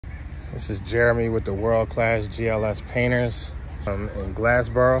This is Jeremy with the world-class GLS Painters in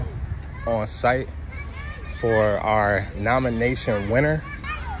Gloucester on site for our nomination winner,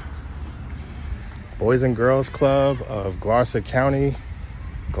 Boys and Girls Club of Gloucester County,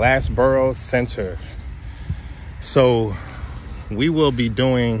 Glassboro Center. So we will be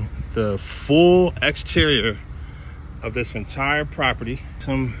doing the full exterior of this entire property.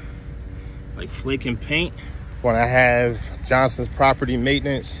 Some like flaking paint. When I have Johnson's Property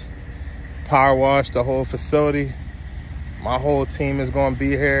Maintenance power wash the whole facility, my whole team is going to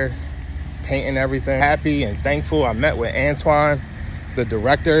be here painting everything. Happy and thankful. I met with Antoine, the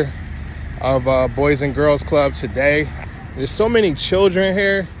director of Boys and Girls Club today. There's so many children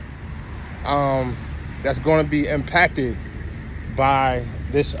here that's going to be impacted by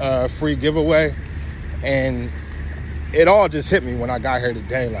this free giveaway, and it all just hit me when I got here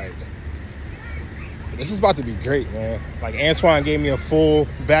today. Like, this is about to be great, man. Like, Antoine gave me a full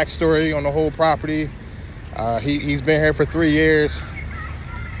backstory on the whole property. He's been here for 3 years.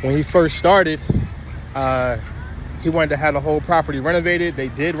 When he first started, he wanted to have the whole property renovated. They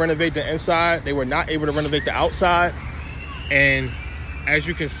did renovate the inside. They were not able to renovate the outside. And as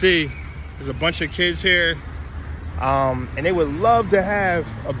you can see, there's a bunch of kids here. And they would love to have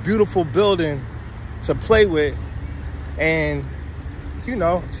a beautiful building to play with and, you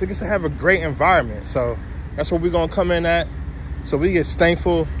know, to get to have a great environment. So that's what we're going to come in at. So we get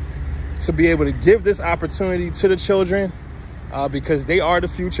thankful to be able to give this opportunity to the children because they are the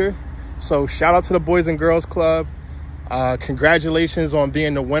future. So shout out to the Boys and Girls Club. Congratulations on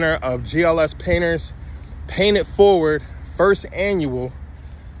being the winner of GLS Painters Paint It Forward, first annual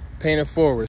Paint It Forward.